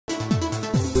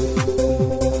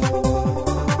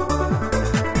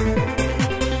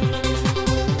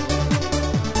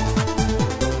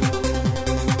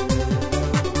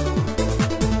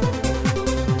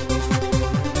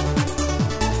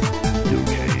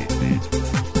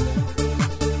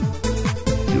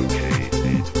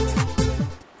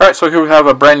Alright, so here we have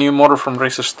a brand new motor from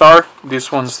RacerStar.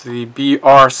 This one's the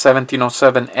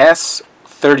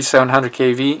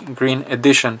BR1707S-3700KV Green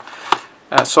Edition.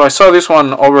 So I saw this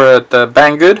one over at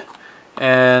Banggood,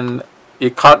 and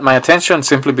it caught my attention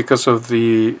simply because of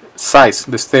the size,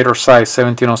 the stator size,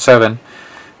 1707.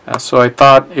 So I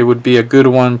thought it would be a good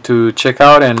one to check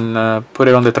out and put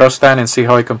it on the throttle stand and see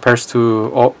how it compares to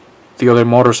all the other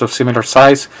motors of similar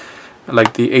size,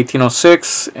 like the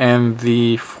 1806 and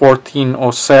the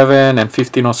 1407 and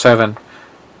 1507,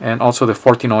 and also the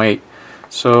 1408.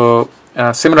 So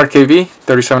similar KV,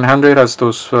 3700 as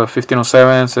those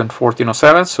 1507s and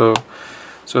 1407s.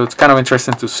 So it's kind of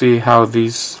interesting to see how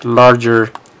these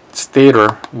larger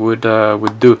stator would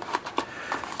do.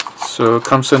 So it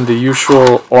comes in the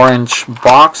usual orange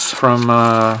box from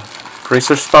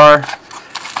RacerStar.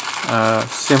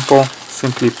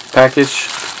 Simply packaged.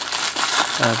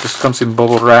 This comes in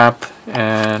bubble wrap,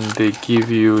 and they give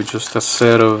you just a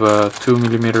set of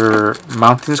 2mm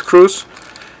mounting screws.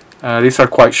 These are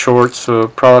quite short, so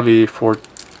probably it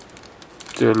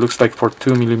looks like for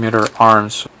 2mm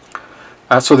arms.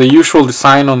 So the usual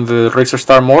design on the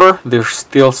RacerStar motor, they're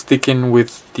still sticking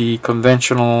with the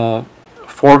conventional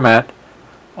format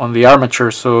on the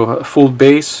armature, so full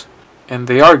base, and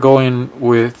they are going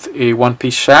with a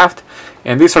one-piece shaft,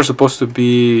 and these are supposed to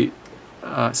be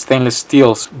stainless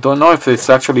steels. Don't know if it's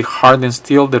actually hardened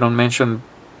steel. They don't mention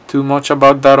too much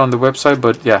about that on the website,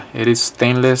 but yeah, it is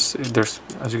stainless. There's,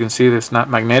 as you can see, it's not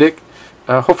magnetic.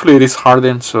 Hopefully it is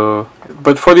hardened. So,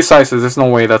 but for these sizes, there's no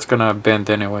way that's gonna bend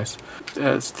anyways.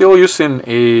 Still using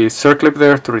a circlip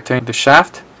there to retain the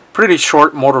shaft. Pretty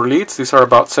short motor leads. These are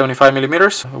about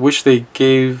 75mm. I wish they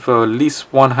gave at least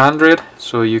 100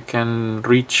 so you can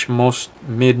reach most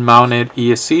mid-mounted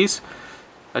ESCs.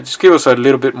 Just give us a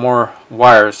little bit more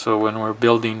wire, so when we're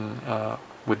building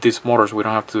with these motors, we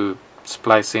don't have to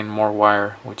splice in more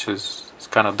wire, which is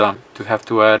kind of dumb to have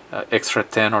to add extra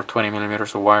 10 or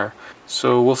 20mm of wire.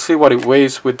 So we'll see what it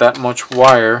weighs with that much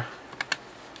wire.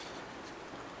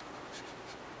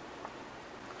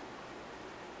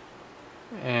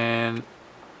 And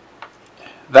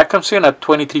that comes in at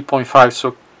 23.5,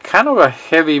 so kind of a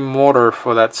heavy motor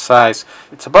for that size.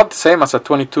 It's about the same as a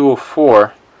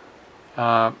 2204.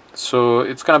 So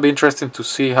it's gonna be interesting to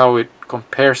see how it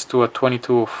compares to a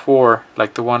 2204,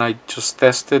 like the one I just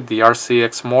tested, the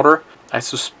RCX motor. I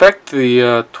suspect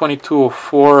the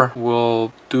 2204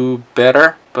 will do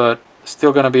better, but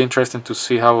still gonna be interesting to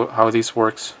see how this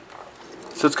works.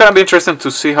 So it's gonna be interesting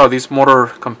to see how this motor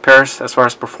compares as far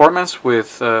as performance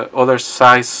with other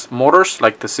size motors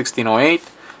like the 1608,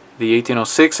 the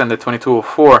 1806, and the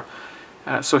 2204.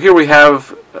 So here we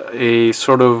have a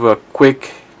sort of a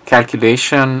quick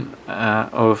calculation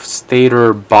of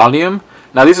stator volume.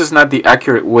 Now this is not the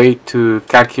accurate way to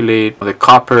calculate the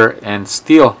copper and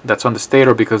steel that's on the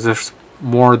stator, because there's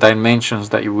more dimensions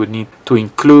that you would need to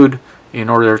include in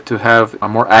order to have a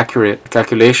more accurate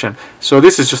calculation. So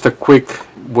this is just a quick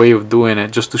way of doing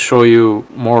it, just to show you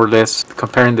more or less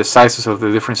comparing the sizes of the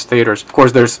different stators. Of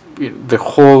course, there's the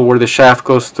hole where the shaft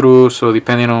goes through, so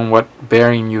depending on what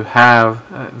bearing you have,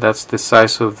 that's the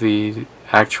size of the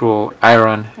actual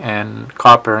iron and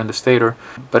copper in the stator.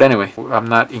 But anyway, I'm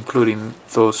not including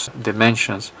those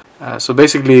dimensions. So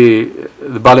basically,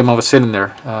 the volume of a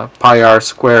cylinder, pi r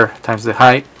square times the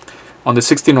height. On the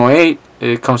 1608,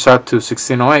 it comes out to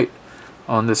 1608.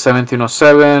 On the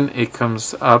 1707, it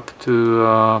comes up to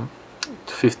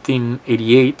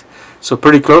 1588. So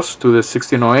pretty close to the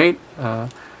 1608.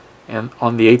 And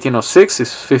on the 1806 is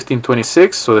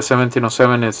 1526. So the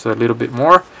 1707 is a little bit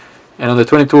more. And on the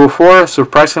 2204,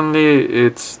 surprisingly,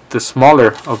 it's the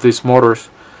smaller of these motors.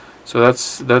 So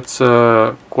that's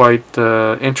quite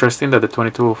interesting that the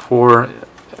 2204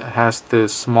 has the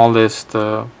smallest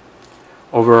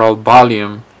overall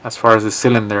volume as far as the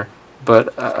cylinder.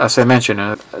 But as I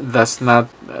mentioned, that's not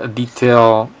a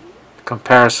detailed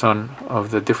comparison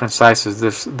of the different sizes.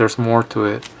 There's more to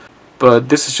it. But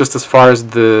this is just as far as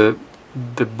the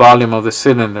volume of the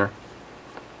cylinder.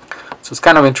 So it's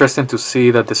kind of interesting to see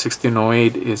that the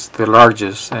 1608 is the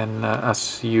largest, and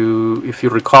if you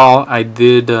recall, I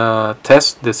did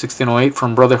test the 1608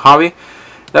 from Brother Hobby.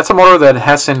 That's a motor that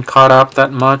hasn't caught up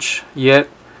that much yet,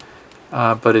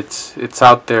 but it's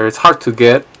out there. It's hard to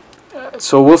get,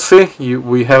 so we'll see.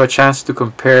 We have a chance to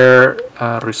compare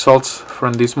results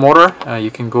from this motor. You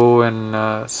can go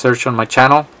and search on my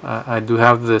channel. I do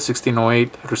have the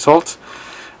 1608 results.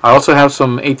 I also have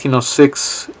some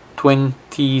 1806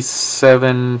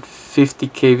 2750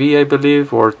 kV, I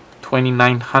believe, or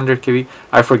 2900 kV,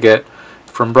 I forget,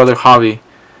 from Brother Hobby.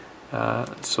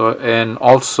 And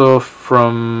also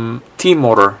from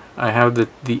T-Motor, I have the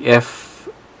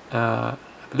I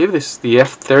believe this is the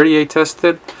F30 I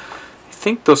tested. I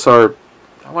think those are,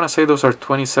 I want to say those are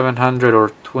 2700 or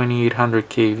 2800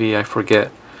 kV, I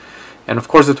forget. And of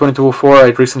course the 2204, I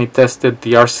recently tested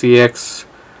the RCX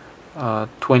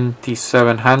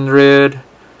 2700,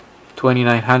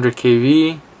 2900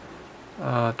 kV,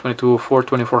 2204,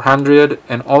 2400,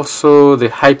 and also the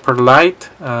Hyperlight,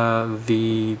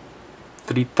 the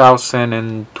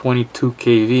 3022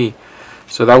 kV.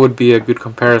 So that would be a good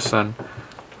comparison.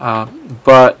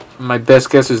 But my best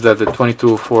guess is that the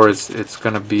 2204 it's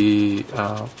going to be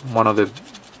one of the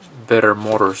better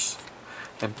motors,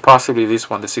 and possibly this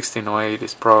one, the 1608,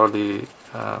 is probably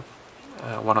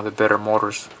one of the better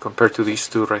motors compared to these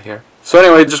two right here. So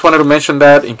anyway, just wanted to mention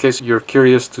that in case you're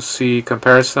curious to see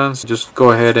comparisons. Just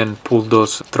go ahead and pull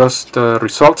those thrust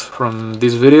results from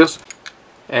these videos.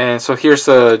 And so here's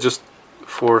just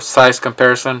for size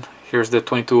comparison, here's the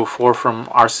 2204 from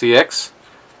RCX,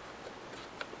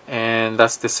 and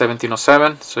that's the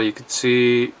 1707. So you can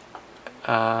see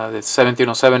the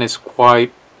 1707 is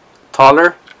quite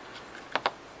taller,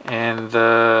 and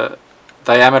the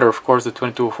diameter, of course, the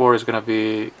 2204 is going to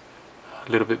be a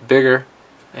little bit bigger.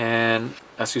 And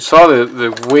as you saw,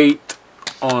 the weight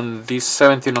on this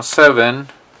 1707,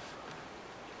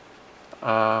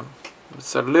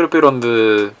 it's a little bit on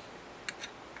the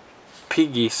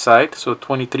piggy side, so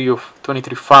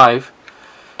 23.5,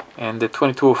 and the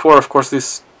 2204, of course,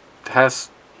 this has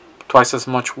twice as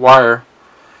much wire.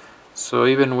 So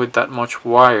even with that much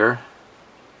wire,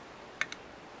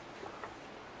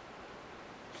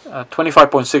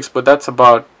 25.6, but that's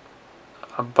about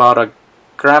a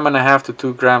gram and a half to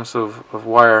 2 grams of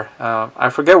wire. I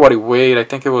forget what it weighed. I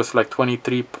think it was like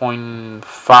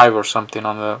 23.5 or something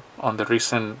on the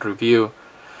recent review.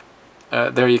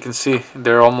 There you can see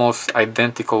they're almost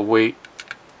identical weight.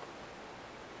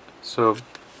 So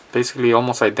basically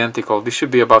almost identical. This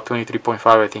should be about 23.5,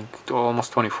 I think, to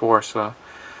almost 24. So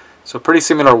pretty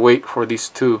similar weight for these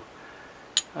two.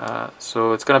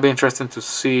 So it's gonna be interesting to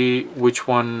see which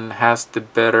one has the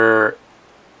better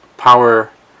power.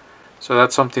 So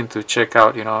that's something to check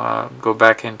out. You know, go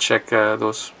back and check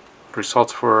those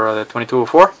results for the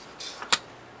 2204.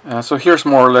 So here's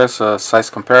more or less a size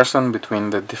comparison between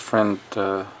the different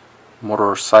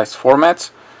motor size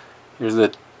formats. Here's the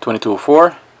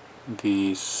 2204,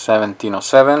 the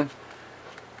 1707.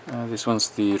 This one's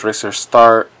the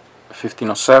RacerStar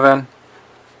 1507,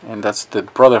 and that's the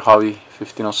Brother Hobby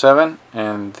 1507,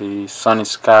 and the Sunny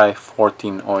Sky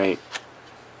 1408.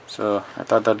 So I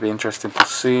thought that'd be interesting to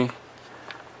see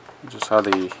just how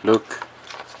they look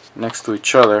next to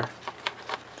each other.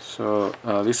 So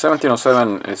this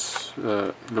 1707 is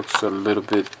looks a little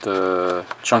bit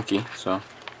chunky, so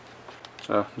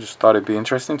just thought it'd be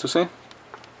interesting to see.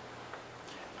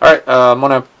 Alright, I'm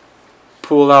gonna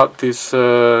pull out this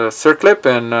circlip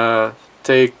and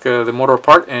take the motor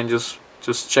apart and just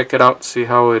check it out, see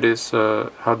how it is,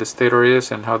 how the stator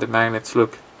is and how the magnets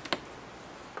look.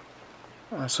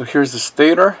 So here's the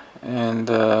stator, and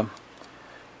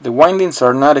the windings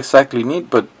are not exactly neat,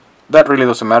 but that really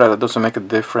doesn't matter. That doesn't make a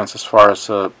difference as far as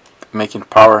making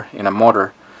power in a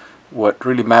motor. What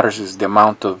really matters is the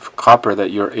amount of copper that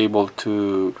you're able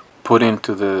to put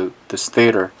into the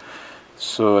stator.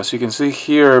 So as you can see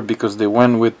here, because they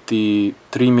went with the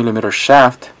 3mm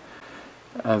shaft,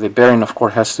 the bearing of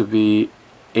course has to be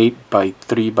 8 by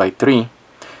 3 by 3.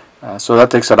 So that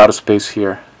takes a lot of space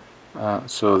here.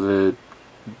 So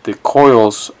the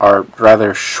coils are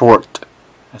rather short.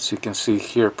 As you can see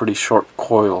here, pretty short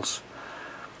coils.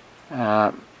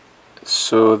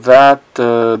 So that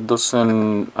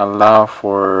doesn't allow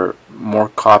for more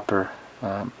copper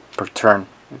per turn,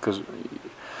 because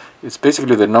it's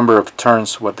basically the number of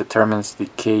turns what determines the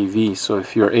kV. So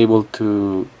if you're able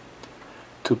to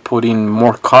put in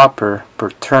more copper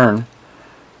per turn,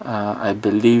 I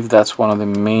believe that's one of the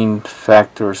main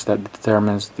factors that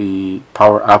determines the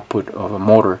power output of a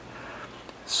motor.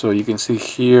 So you can see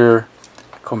here,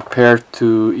 compared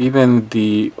to even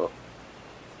the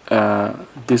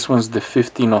this one's the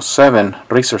 1507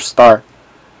 RacerStar,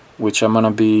 which I'm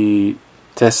gonna be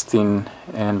testing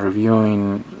and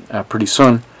reviewing pretty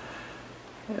soon.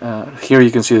 Here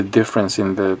you can see the difference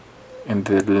in the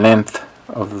length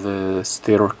of the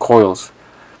stator coils.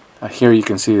 Here you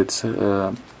can see it's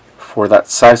for that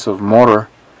size of motor,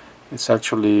 it's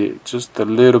actually just a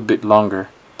little bit longer.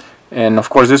 And of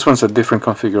course this one's a different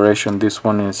configuration. This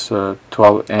one is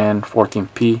 12N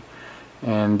 14P,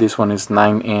 and this one is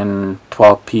 9N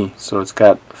 12P, so it's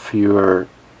got fewer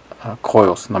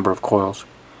coils, number of coils.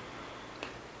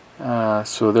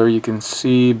 So there you can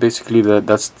see basically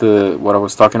that's what I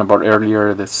was talking about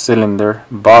earlier, the cylinder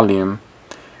volume.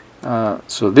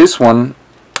 So this one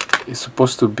is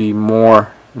supposed to be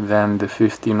more than the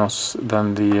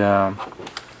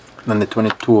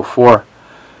 2204,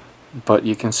 but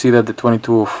you can see that the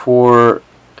 2204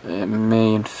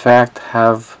 may in fact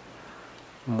have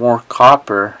more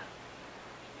copper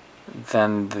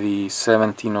than the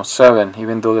 1707,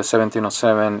 even though the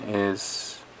 1707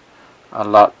 is a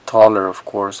lot taller, of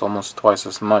course, almost twice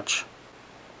as much.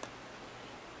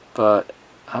 But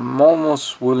I'm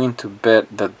almost willing to bet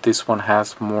that this one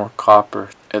has more copper.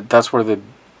 That's where the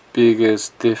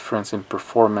biggest difference in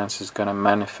performance is going to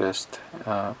manifest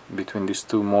between these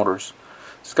two motors.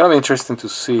 It's going to be interesting to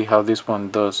see how this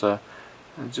one does.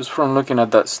 Just from looking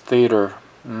at that stator,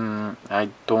 I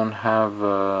don't have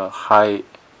high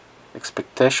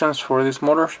expectations for these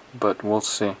motors, but we'll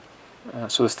see.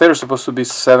 So the stator is supposed to be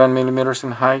 7 millimeters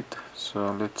in height,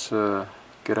 so let's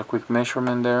get a quick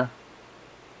measurement there.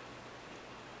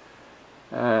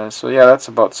 So yeah, that's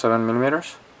about 7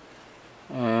 millimeters,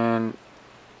 and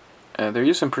they're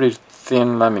using pretty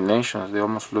thin laminations. They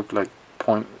almost look like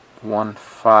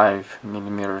 0.15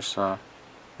 millimeters.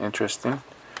 Interesting.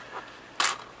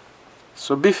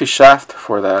 So beefy shaft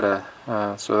for that.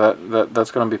 So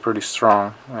that's going to be pretty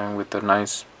strong, and with a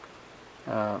nice,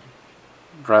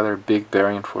 rather big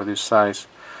bearing for this size.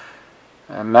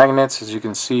 Magnets, as you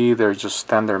can see, they're just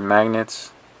standard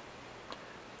magnets.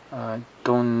 I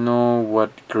don't know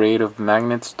what grade of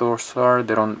magnets those are.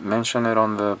 They don't mention it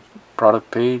on the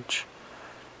product page.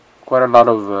 Quite a lot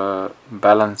of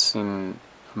balancing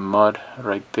mud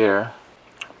right there,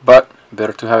 but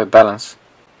better to have it balanced.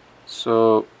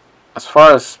 So as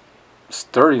far as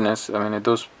sturdiness, I mean,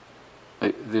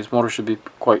 this motor should be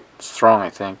quite strong, I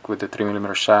think, with the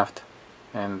 3mm shaft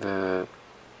and the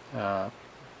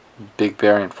big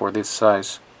bearing for this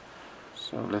size.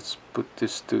 So let's put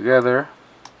this together.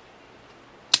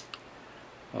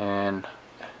 And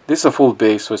this is a full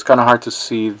base, so it's kind of hard to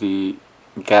see the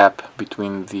gap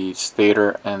between the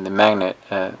stator and the magnet,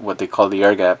 what they call the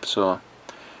air gap. So,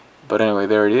 but anyway,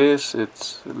 there it is.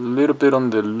 It's a little bit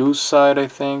on the loose side, I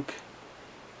think.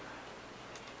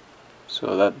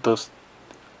 So that does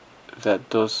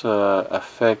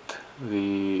affect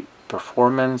the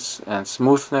performance and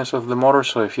smoothness of the motor.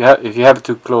 So if you have it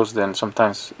too close, then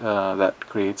sometimes that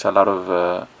creates a lot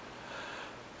of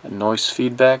noise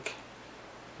feedback.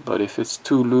 But if it's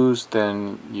too loose,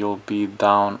 then you'll be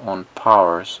down on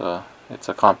power, so it's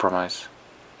a compromise.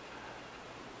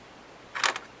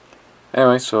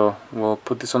 Anyway, so we'll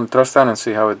put this on the thrust stand and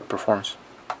see how it performs.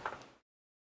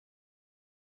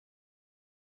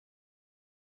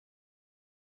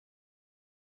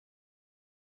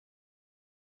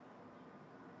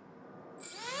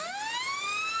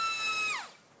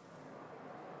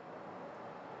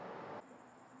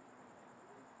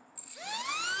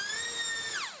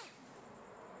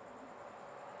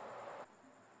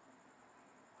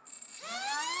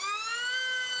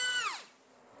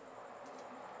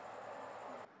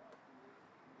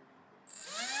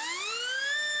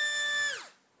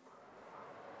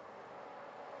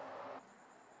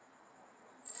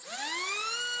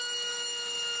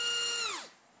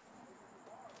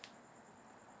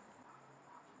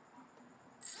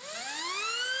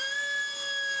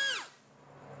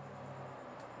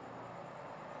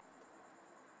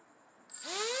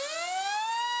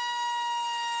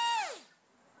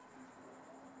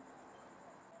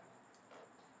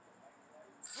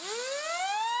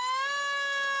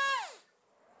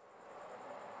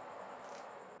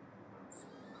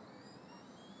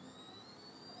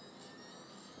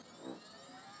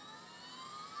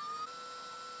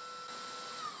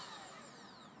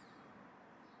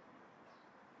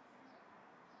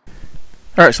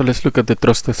 Alright, so let's look at the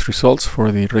thrust test results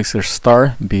for the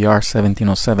RacerStar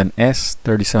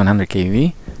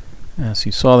BR1707S-3700KV. As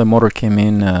you saw, the motor came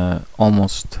in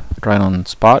almost right on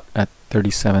spot at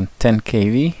 3710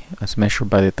 kV as measured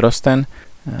by the thrust stand.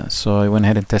 So I went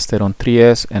ahead and tested on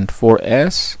 3S and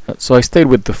 4S. So I stayed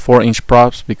with the 4-inch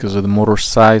props because of the motor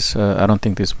size. I don't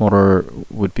think this motor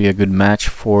would be a good match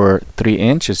for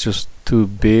 3-inch. It's just too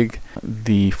big.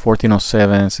 The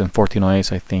 1407s and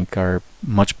 1408s I think are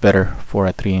much better for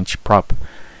a 3-inch prop.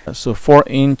 So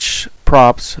 4-inch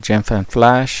props, Gemfan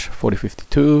Flash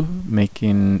 4052,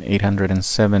 making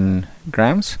 807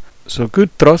 grams. So good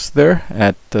thrust there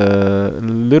at a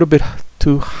little bit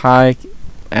too high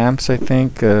amps, I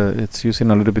think. It's using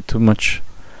a little bit too much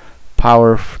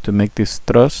power to make this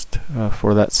thrust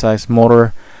for that size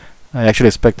motor. I actually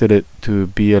expected it to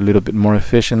be a little bit more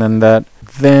efficient than that.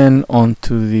 Then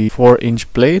onto the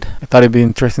 4-inch blade. I thought it'd be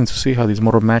interesting to see how this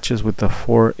motor matches with the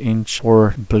 4-inch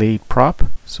 4-blade prop.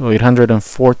 So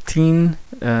 814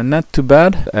 not too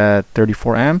bad at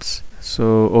 34 amps.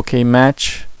 So okay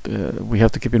match. We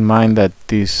have to keep in mind that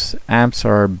these amps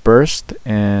are burst,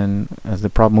 and as the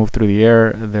prop move through the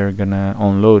air, they're gonna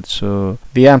unload, so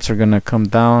the amps are gonna come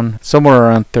down somewhere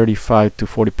around 35 to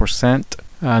 40%.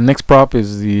 Next prop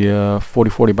is the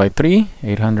 4040x3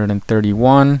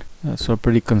 831, so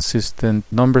pretty consistent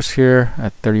numbers here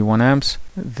at 31 amps.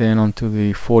 Then onto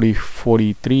the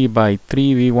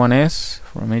 4043x3 V1S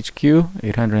from HQ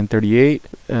 838.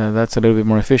 That's a little bit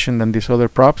more efficient than these other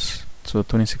props, so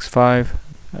 26.5.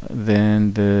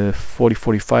 Then the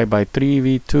 4045x3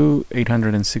 V2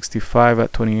 865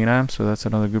 at 28 amps, so that's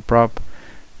another good prop.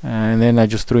 And then I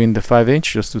just threw in the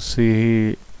 5-inch just to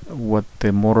see what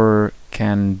the motor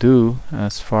can do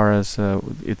as far as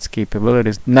its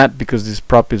capabilities. Not because this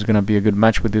prop is gonna be a good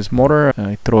match with this motor.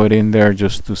 I throw it in there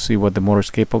just to see what the motor is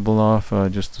capable of,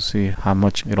 just to see how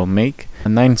much it'll make. A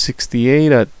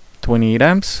 968 at 28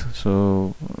 amps,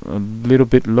 so a little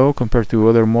bit low compared to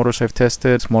other motors I've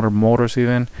tested, smaller motors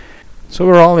even. So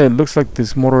overall it looks like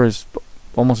this motor is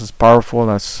almost as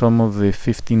powerful as some of the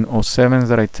 1507s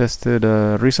that I tested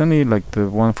recently, like the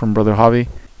one from Brother Hobby,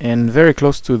 and very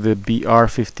close to the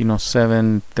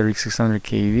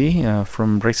BR1707S-3700KV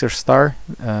from RacerStar.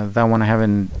 That one I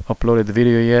haven't uploaded the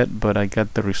video yet, but I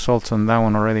got the results on that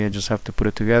one already. I just have to put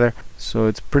it together. So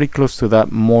it's pretty close to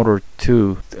that motor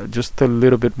too, just a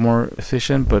little bit more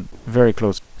efficient, but very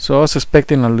close. So I was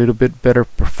expecting a little bit better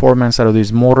performance out of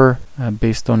this motor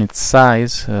based on its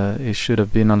size. It should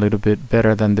have been a little bit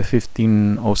better than the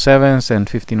 1507s and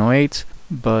 1508s,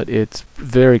 but it's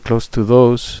very close to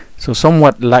those. So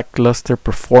somewhat lackluster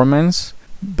performance,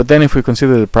 but then if we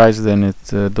consider the price, then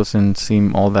it doesn't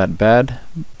seem all that bad.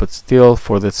 But still,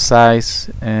 for the size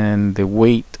and the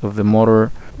weight of the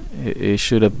motor, it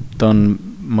should have done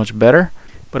much better.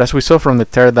 But as we saw from the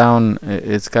teardown,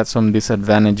 it's got some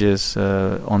disadvantages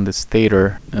on the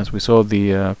stator. As we saw,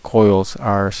 the coils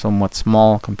are somewhat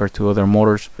small compared to other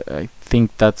motors. I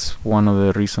think that's one of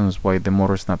the reasons why the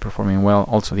motor is not performing well.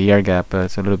 Also, the air gap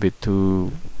is a little bit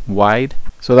too wide.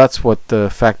 So that's what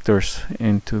factors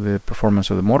into the performance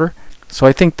of the motor. So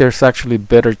I think there's actually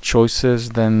better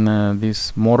choices than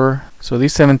this motor. So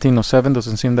this 1707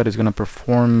 doesn't seem that it's going to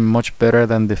perform much better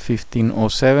than the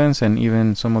 1507s and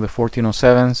even some of the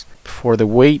 1407s. For the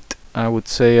weight, I would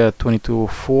say a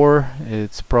 2204.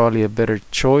 It's probably a better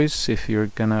choice if you're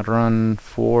gonna run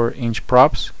 4-inch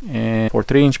props. And for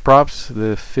 3-inch props,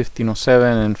 the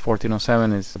 1507 and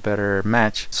 1407 is a better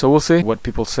match. So we'll see what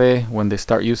people say when they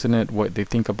start using it, what they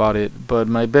think about it. But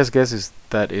my best guess is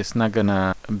that it's not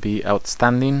gonna be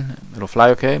outstanding. It'll fly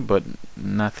okay, but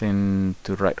nothing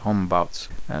to write home about.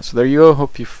 So there you go.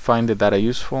 Hope you find the data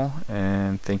useful,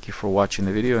 and thank you for watching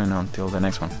the video, and until the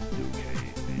next one.